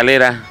arroyo Las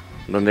Escaleras,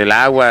 donde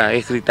la agua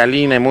es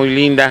cristalina, es muy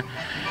linda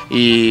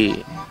y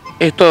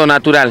es todo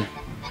natural.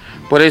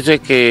 Por eso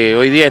es que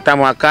hoy día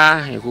estamos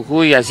acá en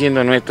Jujuy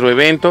haciendo nuestro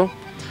evento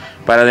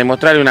para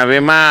demostrarle una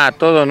vez más a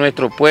todo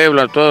nuestro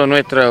pueblo, a todo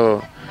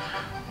nuestro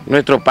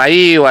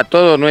país o a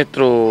toda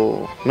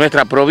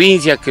nuestra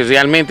provincia que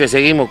realmente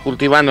seguimos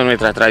cultivando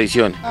nuestras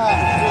tradiciones.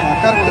 A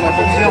cargo de la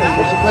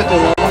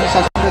de la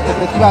organización de este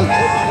festival.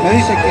 Me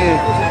dice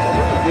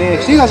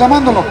que siga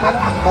llamándolos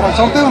para el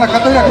sorteo en la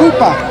categoría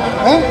grupa,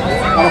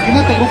 a los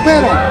jinetes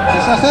gruperos,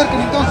 que se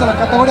acerquen entonces a la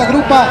categoría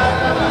grupa,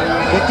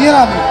 que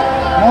quieran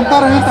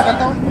montar en esta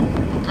categoría.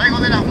 Traigo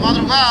de las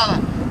madrugadas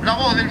la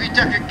voz del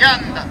bichaje que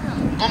anda,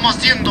 como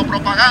haciendo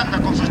propaganda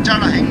con sus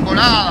charlas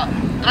engoladas.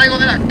 Traigo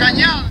de las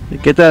cañadas.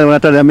 ¿Qué tal?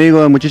 Buenas tardes,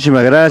 amigos.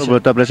 Muchísimas gracias por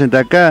estar presente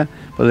acá,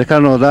 por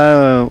dejarnos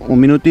dar un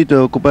minutito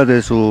de ocupar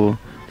de su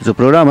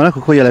programa, ¿no?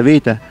 Jujuy A La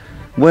Vista.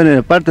 Bueno,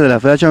 en parte de la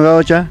Federación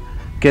Gaucha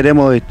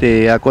queremos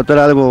acotar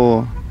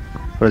algo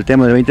por el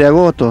tema del 20 de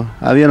agosto.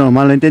 Había unos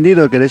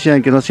malentendidos que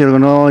decían que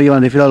no iban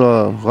a desfilar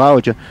los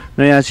gauchos.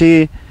 No es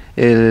así.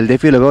 El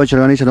desfile de los gauchos se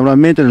organiza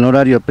normalmente en el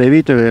horario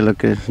previsto, lo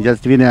que ya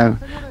viene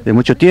de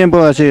mucho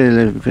tiempo. Así,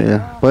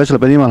 por eso le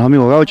pedimos a los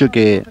amigos gauchos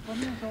que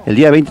el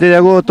día 23 de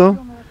agosto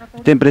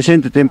estén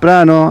presentes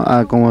temprano,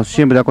 como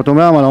siempre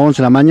acostumbramos, a las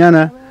 11 de la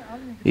mañana,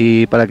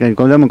 y para que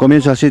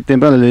comience así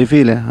temprano el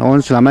desfile, a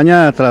 11 de la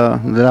mañana,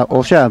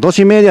 o sea,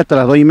 2:30 hasta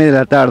las 2:30 de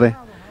la tarde.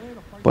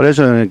 Por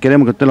eso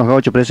queremos que estén los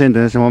gauchos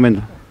presentes en ese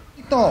momento.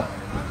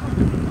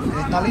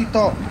 Está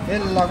listo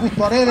el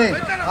Augusto Arede.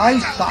 Ahí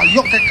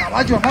salió, qué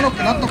caballo, hermano,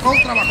 que le ha tocado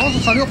trabajoso.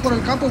 Salió por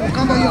el campo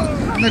buscando ahí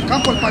en el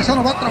campo. El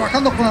paisano va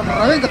trabajando con el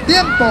revenga.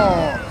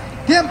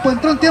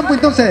 Entró en tiempo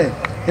entonces.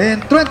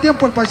 Entró en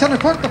tiempo el paisano.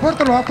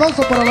 Fuerte los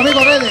aplausos para el amigo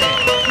Arede.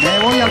 Me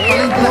voy al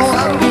palenque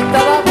ahora.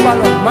 Para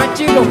los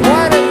machilos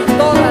Juárez y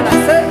toda la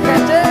cerca,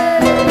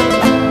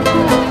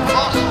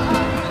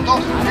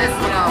 Dos,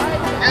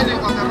 Helio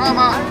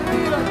Guadarrama.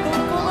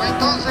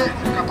 Entonces,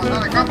 el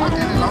capataz de campo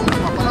tiene la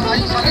última palabra.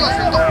 Ahí salió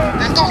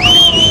del dos.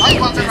 Ahí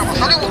Guadarrama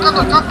salió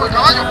buscando el campo, el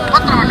caballo. Va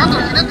trabajando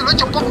el jinete, lo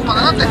echa un poco para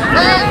adelante.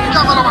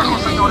 Llámalo abajo,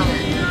 señores.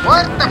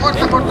 Fuerte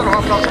los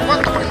aplausos.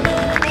 ¿Cuánto parece?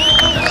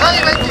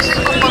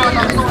 6:25 para el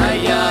amigo.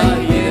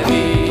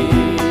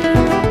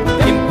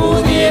 Quien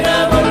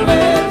pudiera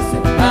volverse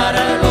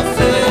para los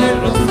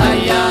cerros,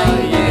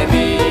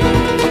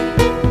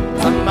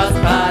 zambas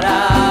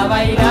para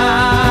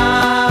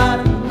bailar.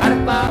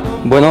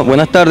 Bueno,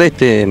 buenas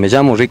tardes, me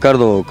llamo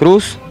Ricardo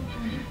Cruz,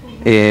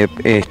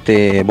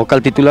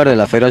 vocal titular de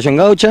la Federación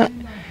Gaucha,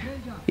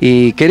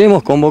 y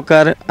queremos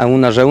convocar a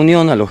una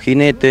reunión a los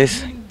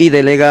jinetes y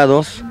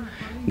delegados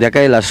de acá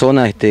de la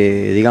zona,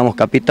 digamos,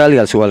 capital y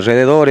a sus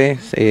alrededores.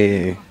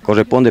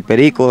 Corresponde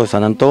Perico,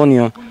 San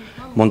Antonio,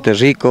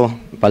 Monterrico,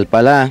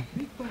 Palpalá.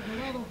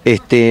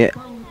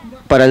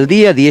 Para el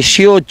día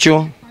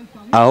 18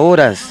 a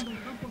horas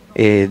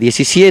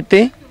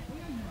 17,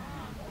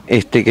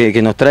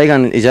 que nos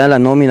traigan ya la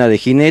nómina de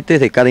jinetes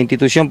de cada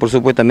institución, por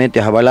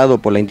supuestamente avalado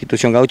por la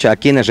institución gaucha a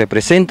quienes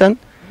representan,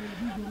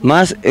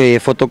 más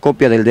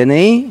fotocopia del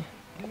DNI,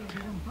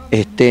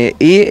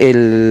 y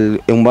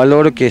un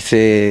valor que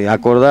se ha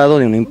acordado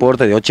de un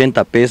importe de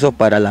 80 pesos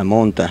para la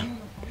monta.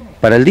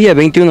 Para el día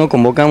 21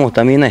 convocamos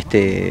también a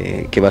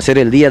que va a ser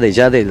el día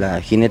de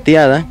la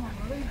jineteada,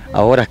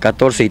 a horas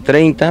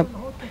 14:30.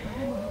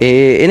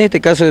 En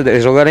este caso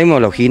rogaremos a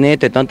los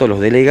jinetes, tanto a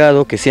los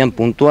delegados, que sean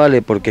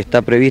puntuales, porque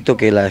está previsto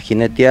que la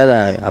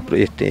jineteada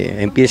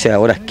empiece a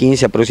horas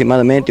 15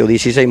 aproximadamente, o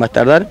 16 más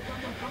tardar,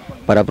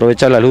 para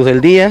aprovechar la luz del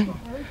día,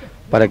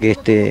 para que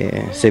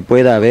se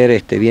pueda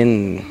ver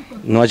bien,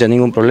 no haya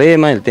ningún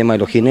problema, el tema de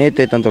los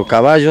jinetes, tanto los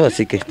caballos.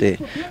 Así que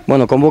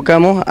bueno,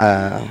 convocamos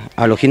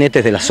a los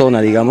jinetes de la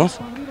zona, digamos,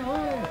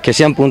 que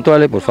sean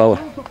puntuales, por favor.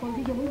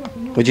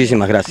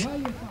 Muchísimas gracias.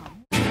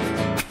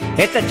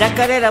 Esta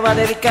chacarera va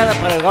dedicada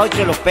para el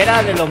gaucho, los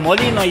perales, los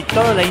molinos y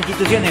todas las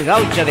instituciones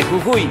gauchas de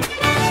Jujuy.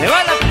 Se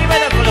va la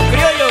primera con los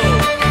criollos.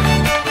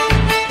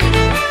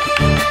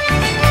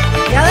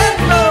 ¡Y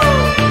adentro!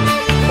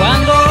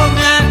 Cuando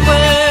me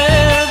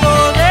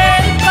acuerdo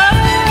del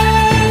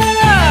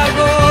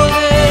pago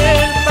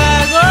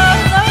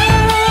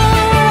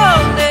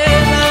donde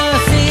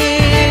nací,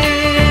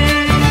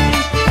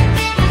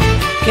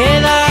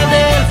 queda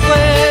del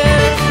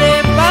fuerte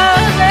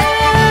para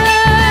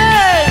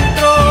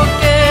dentro,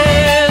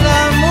 queda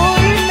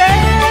muy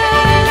lejos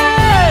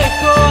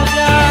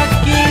de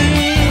aquí.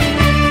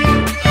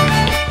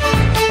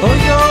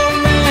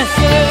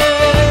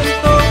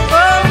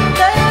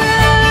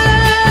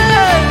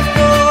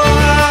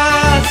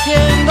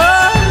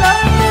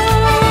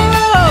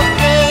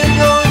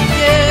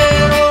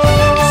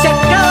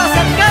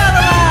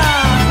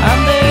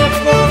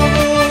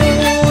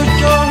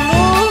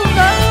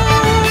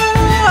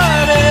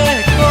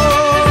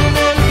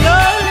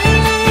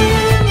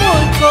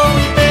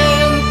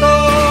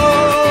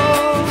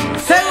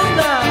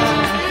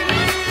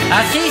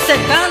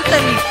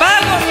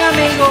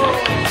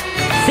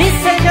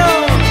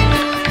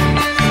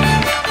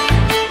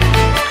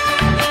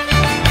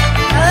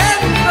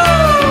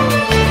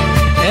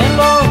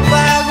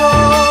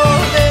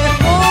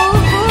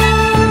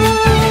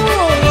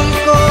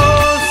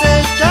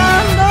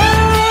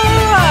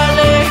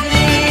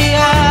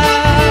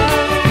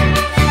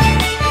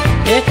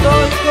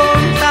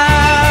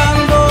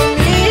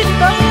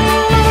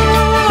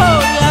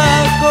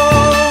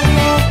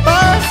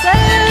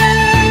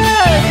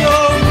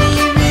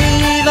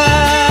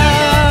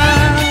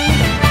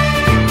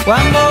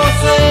 Cuando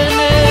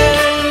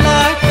suenen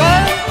las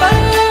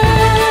campanas,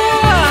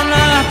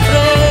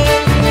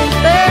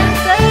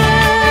 pregúntense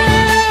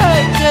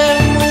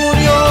quién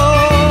murió.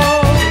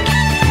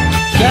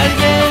 Si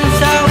alguien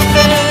sabe.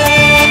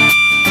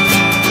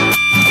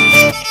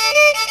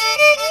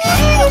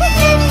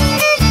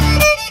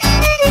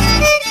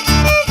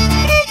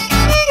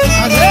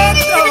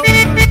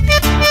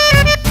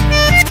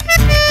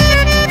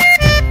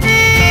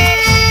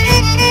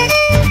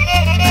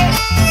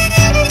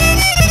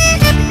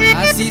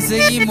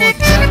 Seguimos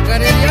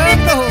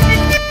chacareando.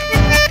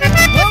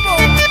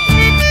 ¡Vamos!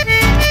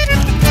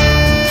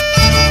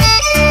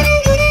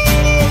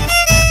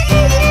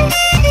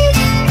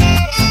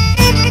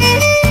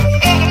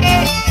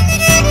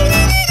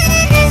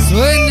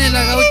 Suene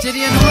la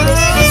gauchería nomás.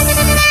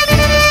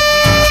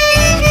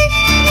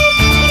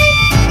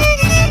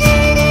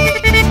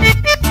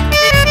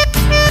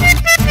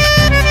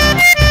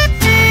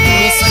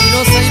 Airosa,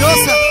 airosa,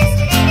 airosa.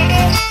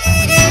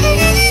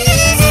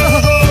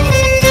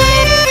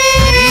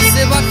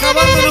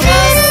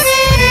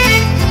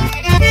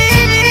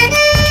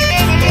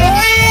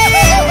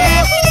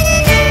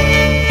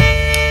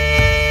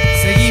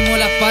 Seguimos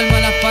las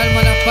palmas, las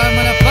palmas, las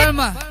palmas, las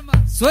palmas.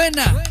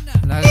 Suena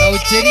la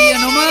gauchería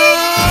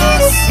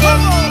nomás.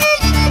 ¡Vamos!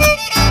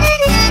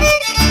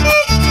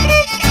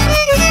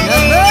 Y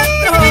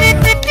adentro.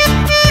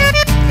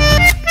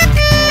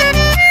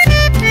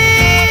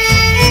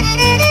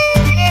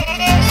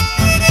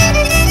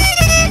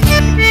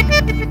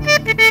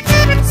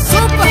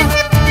 ¡Sopa!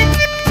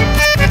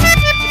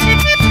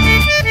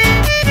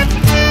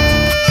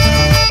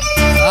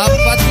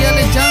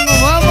 Zapateale, chango,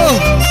 vamos.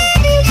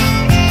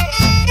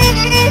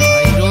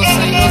 Airosa,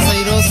 airosa,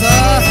 airosa.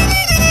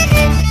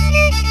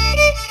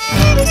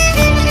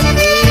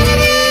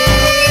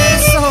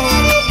 Eso.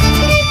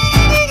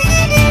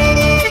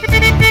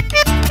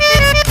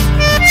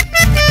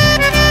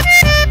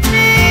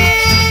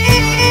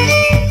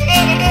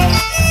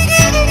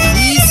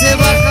 Y se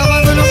va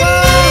acabando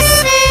nomás.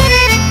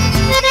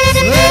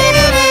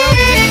 Suena la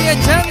gauchería,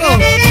 chango.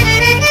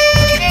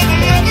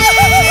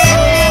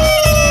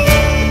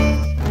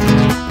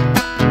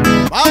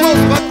 Vamos,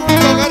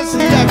 Facundo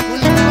García,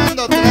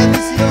 cultivando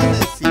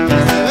tradiciones y que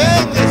se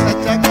venga esa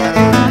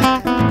chacarera.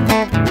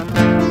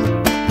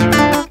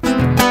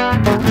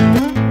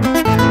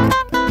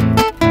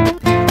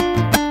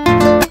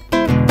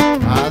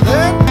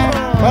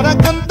 Adentro, para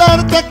cantar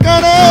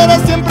chacarera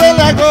siempre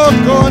la hago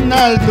con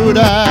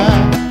altura,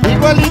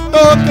 igualito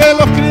que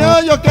los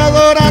criollos que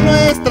adoran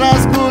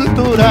nuestras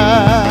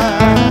culturas.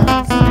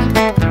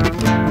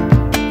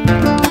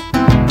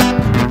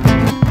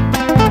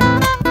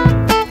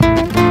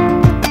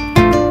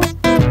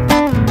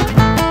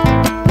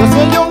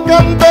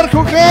 Cantor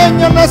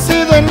jujeño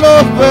nacido en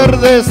los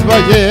verdes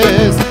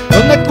valles,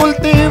 donde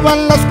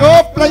cultivan las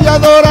coplas y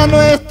adoran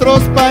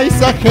nuestros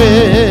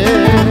paisajes.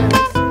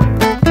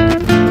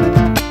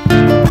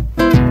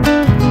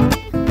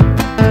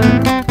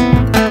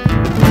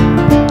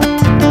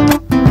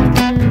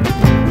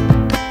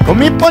 Con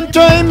mi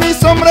poncho y mi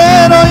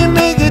sombrero y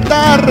mi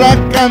guitarra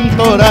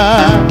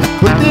cantora,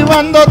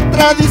 cultivando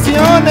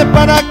tradiciones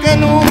para que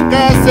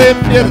nunca se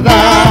pierda.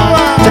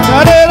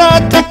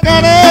 Chacarera,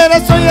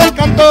 chacarera, soy el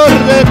cantor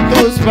de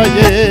tus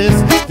valles.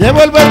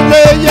 Llevo el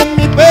verde y en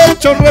mi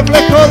pecho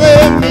reflejo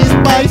de mis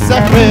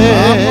paisajes.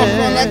 Vamos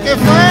con la que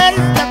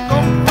falta,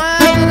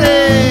 compadre.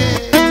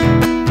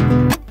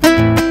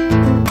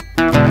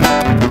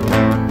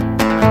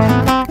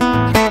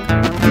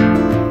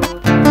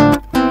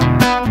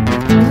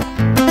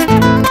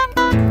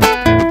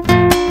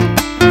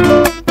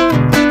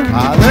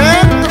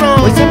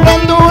 Voy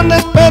sembrando una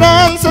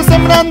esperanza,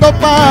 sembrando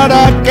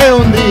para que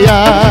un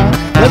día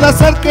pueda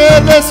ser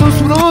que de sus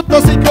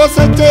frutos y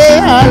coseche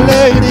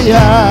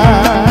alegría.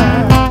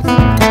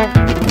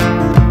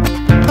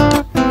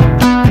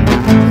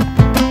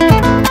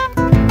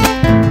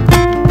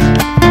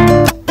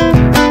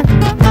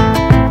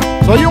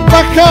 Soy un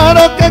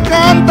pájaro que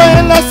canta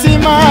en la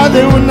cima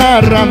de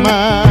una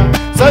rama,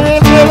 soy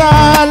el que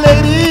da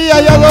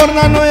alegría y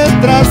adorna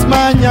nuestras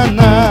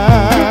mañanas.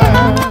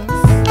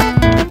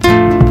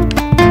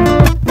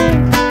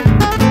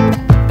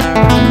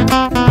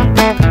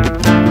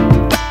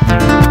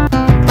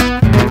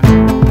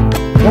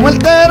 Como el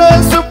tero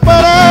en su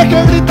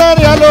paraje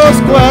gritaré a los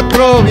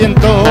cuatro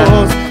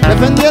vientos,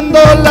 defendiendo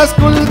las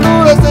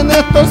culturas en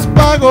estos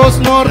pagos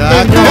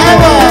norteños.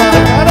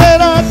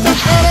 Chacarera,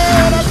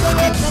 chacarera,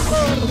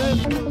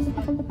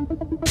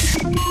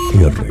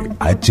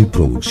 RH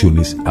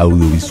Producciones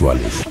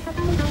Audiovisuales.